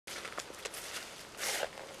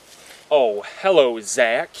Oh, hello,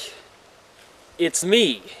 Zach. It's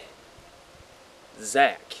me,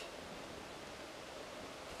 Zach.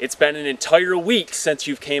 It's been an entire week since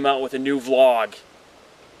you've came out with a new vlog.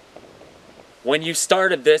 When you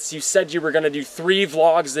started this, you said you were gonna do 3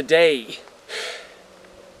 vlogs a day.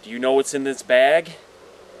 Do you know what's in this bag?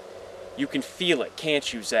 You can feel it,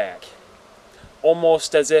 can't you, Zach?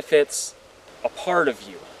 Almost as if it's a part of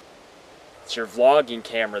you. It's your vlogging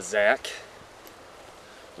camera, Zach.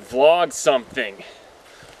 Vlog something.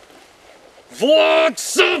 Vlog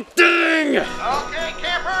something! Okay,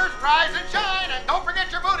 campers, rise and shine, and don't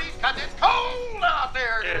forget your booties, cause it's cold out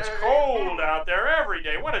there today. It's cold out there every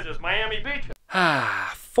day. What is this, Miami Beach?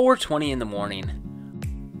 4:20 in the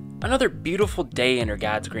morning. Another beautiful day under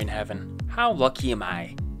God's green heaven. How lucky am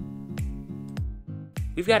I?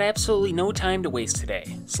 We've got absolutely no time to waste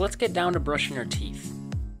today, so let's get down to brushing our teeth.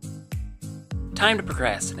 Time to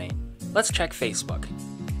procrastinate. Let's check Facebook.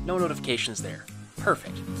 No notifications there.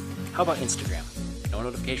 Perfect. How about Instagram? No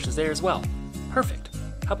notifications there as well. Perfect.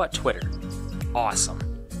 How about Twitter? Awesome.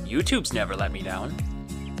 YouTube's never let me down.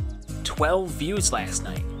 12 views last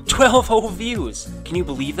night. 12 whole views! Can you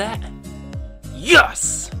believe that?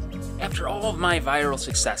 Yes! After all of my viral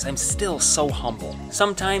success, I'm still so humble.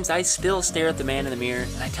 Sometimes I still stare at the man in the mirror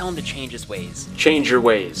and I tell him to change his ways. Change your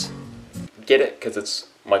ways. Get it? Because it's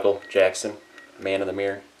Michael Jackson, Man in the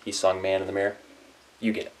Mirror. He sung Man in the Mirror.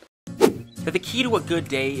 You get it. But the key to a good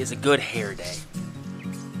day is a good hair day.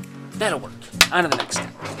 That'll work. On to the next step.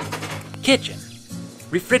 Kitchen.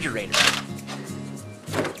 Refrigerator.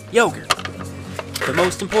 Yogurt. The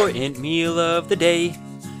most important meal of the day.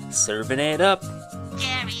 Serving it up.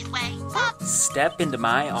 Jerry's way up. Step into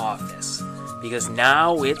my office. Because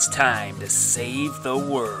now it's time to save the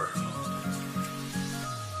world.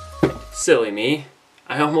 Silly me.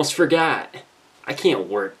 I almost forgot. I can't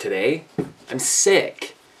work today. I'm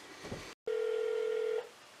sick.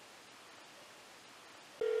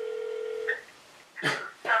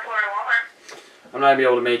 I'm not gonna be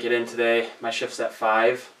able to make it in today. My shift's at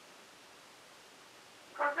 5.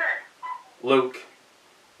 Who's this? Luke.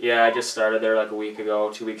 Yeah, I just started there like a week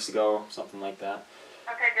ago, 2 weeks ago, something like that.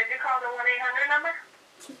 Okay, did you call the 1-800 number?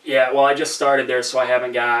 Yeah, well, I just started there, so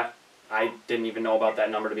I didn't even know about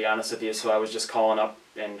that number, to be honest with you, so I was just calling up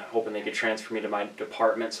and hoping they could transfer me to my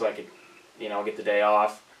department so I could, get the day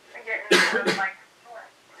off. I'm getting like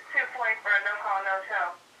 2 points for a no-call,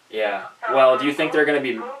 no-show. Yeah. So, Well, do you think they're gonna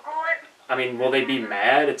be... Google it? I mean, will they be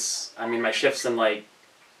mad? My shift's in like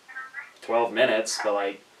 12 minutes, but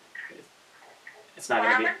like, it's not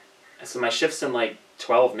gonna be. So my shift's in like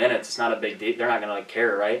 12 minutes. It's not a big deal. They're not gonna like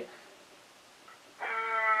care, right? I'm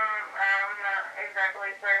not exactly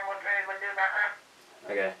certain what they would do about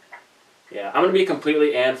that. Okay. Yeah, I'm gonna be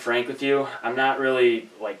completely and frank with you. I'm not really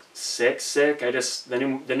like sick. I just the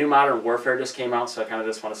new Modern Warfare just came out, so I kind of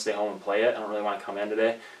just want to stay home and play it. I don't really want to come in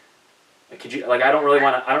today. Could you I don't really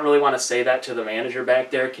want to say that to the manager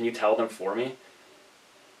back there. Can you tell them for me?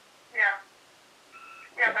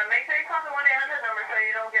 Yeah, but make sure you call the 1-800 number so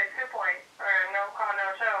you don't get 2 points for a no-call,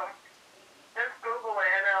 no-show. Just Google it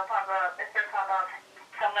and it'll pop up. It should pop up.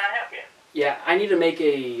 Come not help you. Yeah, I need to make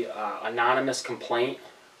a anonymous complaint.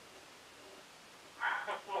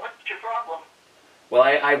 What's your problem? Well,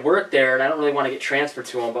 I work there and I don't really want to get transferred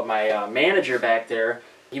to him, but my manager back there,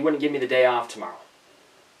 he wouldn't give me the day off tomorrow.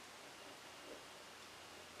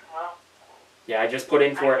 Well, Yeah, I just put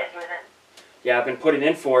in for it. Yeah, I've been putting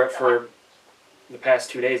in for it for the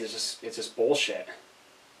past 2 days. It's just bullshit.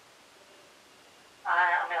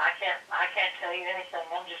 I can't tell you anything.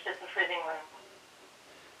 I'm just at the fitting room.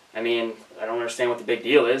 I mean, I don't understand what the big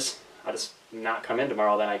deal is. I'll just not come in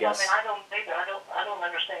tomorrow then, I guess. I mean, I don't either. I don't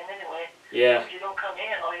understand anyway. Yeah. If you don't come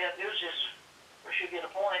in, all you have to do is just, or should get a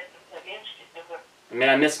point against you. I mean,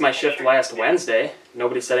 I missed my shift last Wednesday.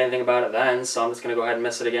 Nobody said anything about it then, so I'm just going to go ahead and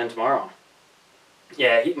miss it again tomorrow.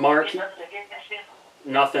 Yeah, Mark...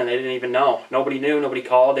 Nothing. They didn't even know. Nobody knew. Nobody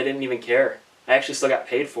called. They didn't even care. I actually still got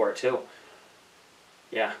paid for it too.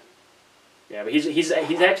 Yeah. Yeah, but he's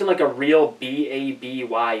acting like a real baby.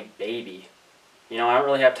 I don't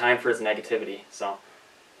really have time for his negativity. So.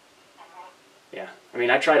 Yeah. I mean,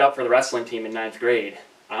 I tried out for the wrestling team in 9th grade.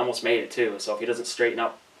 I almost made it too. So if he doesn't straighten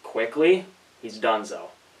up quickly, he's donezo.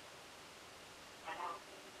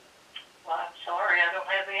 Well, I'm sorry. I don't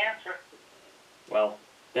have the answer. Well,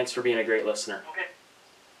 thanks for being a great listener. Okay.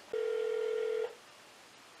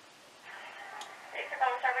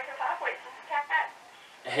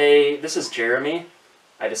 Hey, this is Jeremy.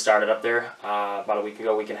 I just started up there about a week and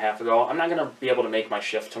a half ago. I'm not going to be able to make my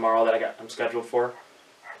shift tomorrow that I'm scheduled for.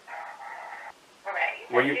 All right.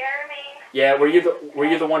 Were you? Jeremy? Yeah, were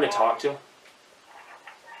you the one to talk to?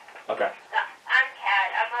 Okay. I'm Kat.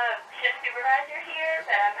 I'm a shift supervisor here,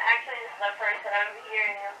 but I'm actually just the person I'm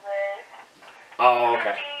hearing of this. Oh,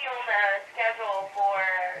 okay. I'm seeing on the schedule for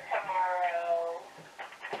tomorrow.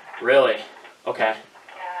 Really? Okay.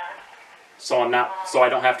 Yeah. So I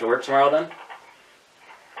don't have to work tomorrow then?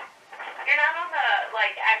 You're not on the,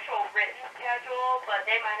 like, actual written schedule, but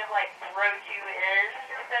they might have, like, wrote you in,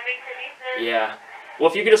 if that makes any sense. Yeah. Well,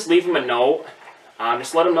 if you could just leave them a note,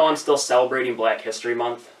 just let them know I'm still celebrating Black History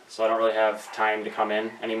Month, so I don't really have time to come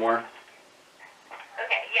in anymore.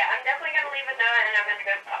 Okay, yeah, I'm definitely going to leave a note, and I'm going to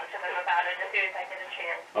go talk to them about it as soon as I get a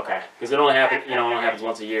chance. Okay. Because it only happens, it only happens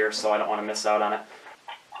once a year, so I don't want to miss out on it.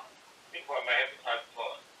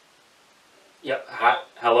 Yep. Hi.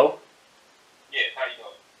 Hello? Yes, how you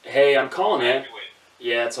doing? Hey, I'm calling in.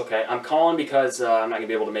 Yeah, it's okay. I'm calling because I'm not going to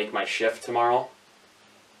be able to make my shift tomorrow.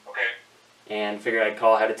 Okay. And figured I'd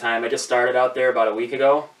call ahead of time. I just started out there about a week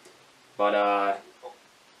ago. But,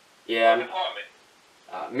 yeah. What department?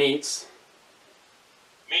 Meats.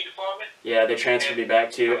 Meat department? Yeah, they transferred me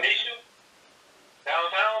back to downtown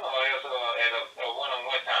or else at a one on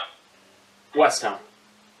West Town? West Town.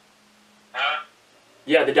 Huh?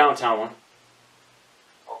 Yeah, the downtown one.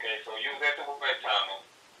 Okay, so you was at the West Town,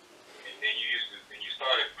 and then when you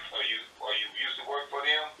started, are you used to work for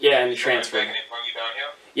them? Yeah, and they transferred. And they brought you down here?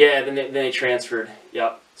 Yeah, then they transferred.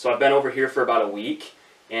 Yep. So I've been over here for about a week,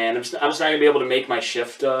 and I'm just not gonna be able to make my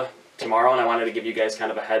shift tomorrow, and I wanted to give you guys kind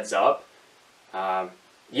of a heads up.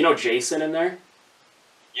 You know Jason in there?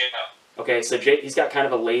 Yeah. Okay, so he's got kind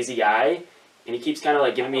of a lazy eye, and he keeps kind of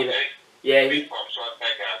like giving me the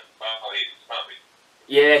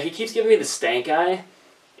he keeps giving me the stank eye,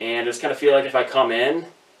 and I just kind of feel like if I come in,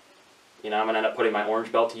 you know, I'm gonna end up putting my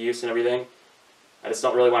orange belt to use and everything. I just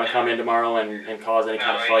don't really want to come in tomorrow and cause any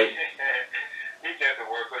kind of fight. He just a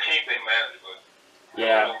worker. He ain't been manageable.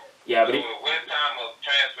 Yeah, but he. West Town will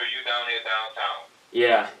transfer you down here downtown.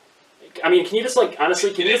 Yeah. I mean, can you just like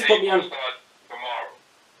honestly? Can you just put me on? Tomorrow.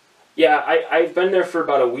 Yeah, I've been there for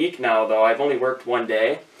about a week now, though. I've only worked one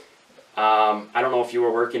day. I don't know if you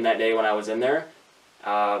were working that day when I was in there.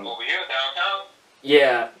 Over here downtown.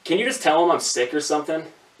 Yeah. Can you just tell him I'm sick or something?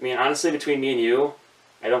 I mean, honestly, between me and you,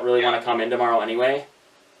 I don't really want to come in tomorrow anyway.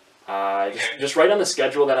 Just write on the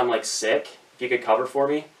schedule that I'm like sick. If you could cover for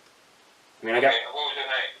me. I mean, I got. Okay, what was your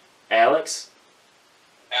name? Alex.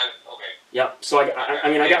 Alex. Okay. Yep. So I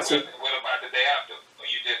got some. What about the day after? Are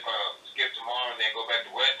you just gonna skip tomorrow and then go back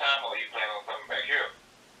to West Town, or are you planning on coming back here?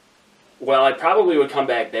 Well, I probably would come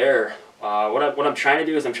back there. What I'm trying to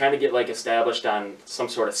do is I'm trying to get like established on some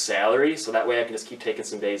sort of salary, so that way I can just keep taking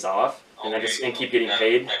some days off and then just keep getting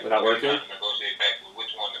paid without working. Negotiate back with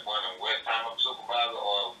which one, the one on West Town supervisor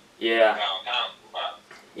or downtown supervisor?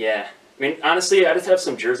 Yeah. I mean, honestly, I just have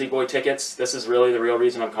some Jersey Boy tickets. This is really the real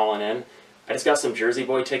reason I'm calling in. I just got some Jersey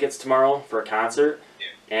Boy tickets tomorrow for a concert,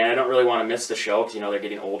 and I don't really want to miss the show because, you know, they're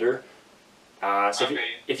getting older. So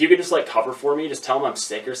if you could just, like, cover for me, just tell them I'm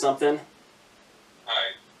sick or something.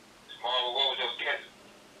 Alright. Tomorrow, what was your schedule?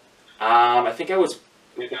 I think I was...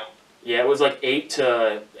 Yeah, it was like 8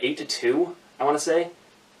 to 2, I want to say. Okay, in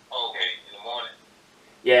the morning.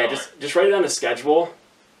 Yeah, just write it on the schedule.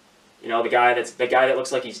 You know, the guy that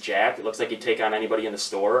looks like he's jacked. It looks like he'd take on anybody in the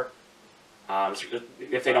store.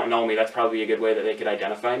 If they don't know me, that's probably a good way that they could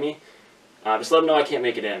identify me. Just let them know I can't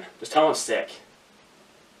make it in. Just tell them I'm sick.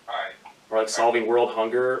 Alright. Or like solving world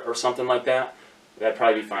hunger or something like that. That'd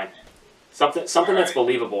probably be fine. Something that's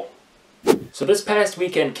believable. So this past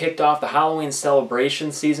weekend kicked off the Halloween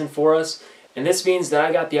celebration season for us, and this means that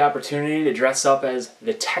I got the opportunity to dress up as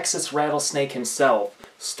the Texas Rattlesnake himself,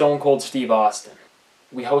 Stone Cold Steve Austin.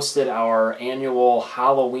 We hosted our annual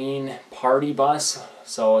Halloween party bus,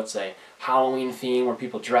 so it's a Halloween theme where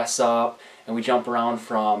people dress up and we jump around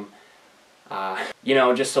from, you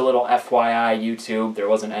know, just a little FYI YouTube, there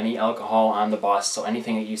wasn't any alcohol on the bus, so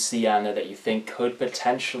anything that you see on there that you think could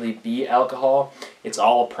potentially be alcohol, it's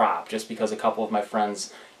all a prop, just because a couple of my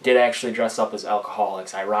friends did actually dress up as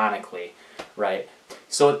alcoholics, ironically, right?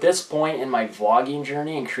 So at this point in my vlogging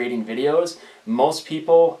journey and creating videos, most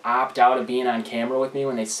people opt out of being on camera with me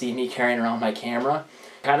when they see me carrying around my camera.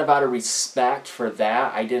 Kind of out of respect for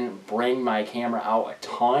that, I didn't bring my camera out a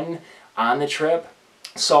ton on the trip.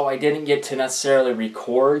 So I didn't get to necessarily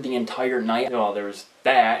record the entire night. Well, there was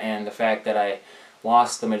that and the fact that I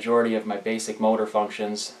lost the majority of my basic motor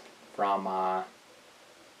functions from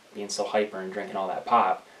being so hyper and drinking all that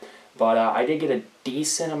pop. But I did get a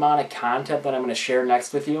decent amount of content that I'm going to share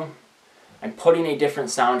next with you. I'm putting a different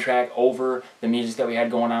soundtrack over the music that we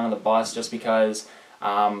had going on the bus just because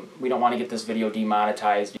we don't want to get this video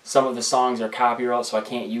demonetized. Some of the songs are copyright, so I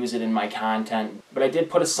can't use it in my content. But I did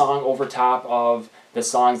put a song over top of the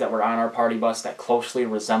songs that were on our party bus that closely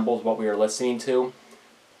resembled what we were listening to.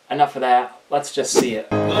 Enough of that, let's just see it.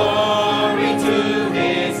 Glory to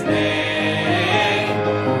His name,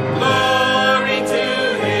 glory to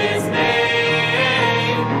His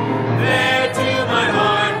name, there to my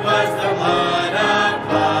heart was the blood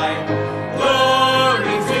applied,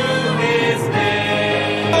 glory to His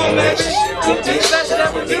name. Oh baby, let's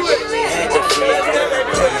never do it.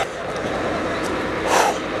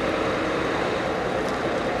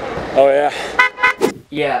 Oh yeah.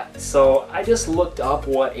 Yeah, so I just looked up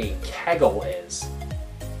what a kegel is.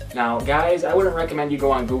 Now guys, I wouldn't recommend you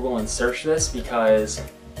go on Google and search this because,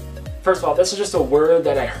 first of all, this is just a word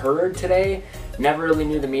that I heard today, never really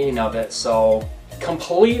knew the meaning of it, so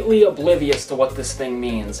completely oblivious to what this thing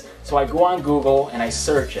means. So I go on Google and I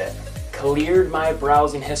search it. Cleared my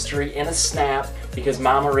browsing history in a snap because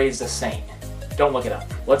Mama raised a saint. Don't look it up.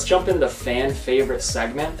 Let's jump into the fan favorite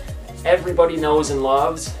segment. Everybody knows and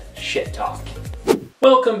loves Shit Talk.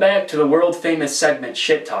 Welcome back to the world famous segment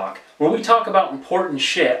Shit Talk, where we talk about important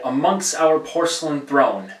shit amongst our porcelain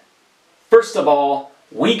throne. First of all,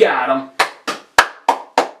 we got him.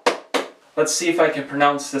 Let's see if I can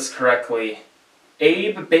pronounce this correctly.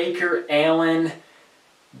 Abe Baker Allen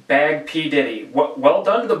Bag P. Diddy. Well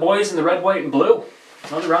done to the boys in the red, white, and blue.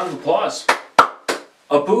 Another round of applause.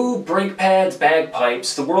 Abu Breakpads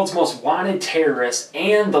Bagpipes, the world's most wanted terrorist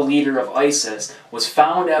and the leader of ISIS, was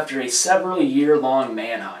found after a several-year-long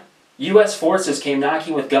manhunt. U.S. forces came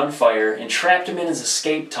knocking with gunfire and trapped him in his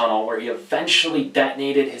escape tunnel where he eventually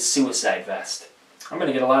detonated his suicide vest. I'm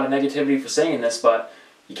going to get a lot of negativity for saying this, but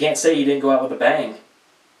you can't say he didn't go out with a bang.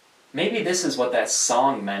 Maybe this is what that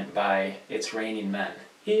song meant by It's Raining Men.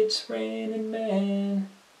 It's raining men.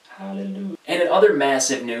 Hallelujah. And in other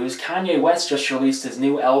massive news, Kanye West just released his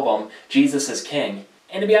new album, Jesus is King.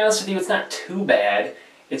 And to be honest with you, it's not too bad.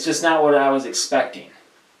 It's just not what I was expecting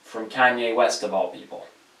from Kanye West of all people.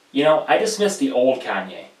 You know, I just miss the old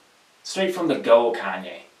Kanye. Straight from the go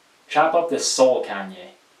Kanye. Chop up this soul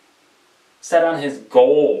Kanye. Set on his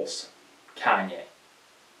goals Kanye.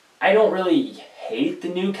 I don't really hate the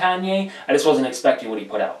new Kanye, I just wasn't expecting what he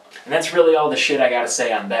put out. And that's really all the shit I gotta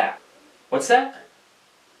say on that. What's that?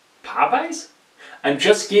 Popeyes? I'm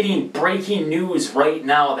just getting breaking news right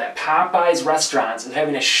now that Popeyes restaurants is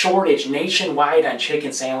having a shortage nationwide on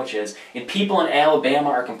chicken sandwiches, and people in Alabama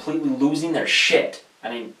are completely losing their shit. I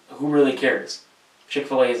mean, who really cares?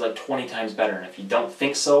 Chick-fil-A is like 20 times better, and if you don't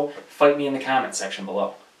think so, fight me in the comment section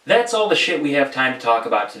below. That's all the shit we have time to talk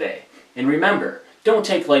about today. And remember, don't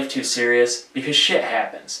take life too serious, because shit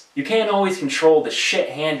happens. You can't always control the shit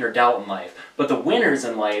hand you're dealt in life, but the winners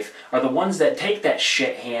in life are the ones that take that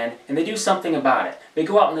shit hand and they do something about it. They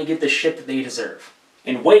go out and they get the shit that they deserve.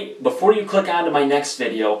 And wait, before you click on to my next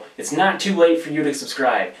video, it's not too late for you to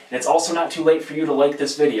subscribe, and it's also not too late for you to like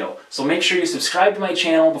this video. So make sure you subscribe to my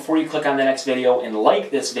channel before you click on the next video and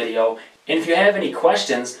like this video. And if you have any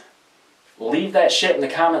questions, leave that shit in the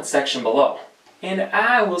comment section below. And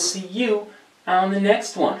I will see you on the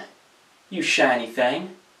next one, you shiny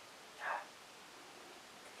thing.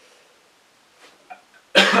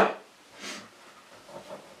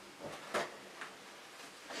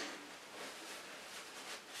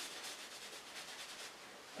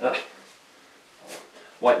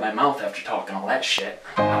 Wipe my mouth after talking all that shit.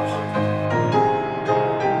 Ow.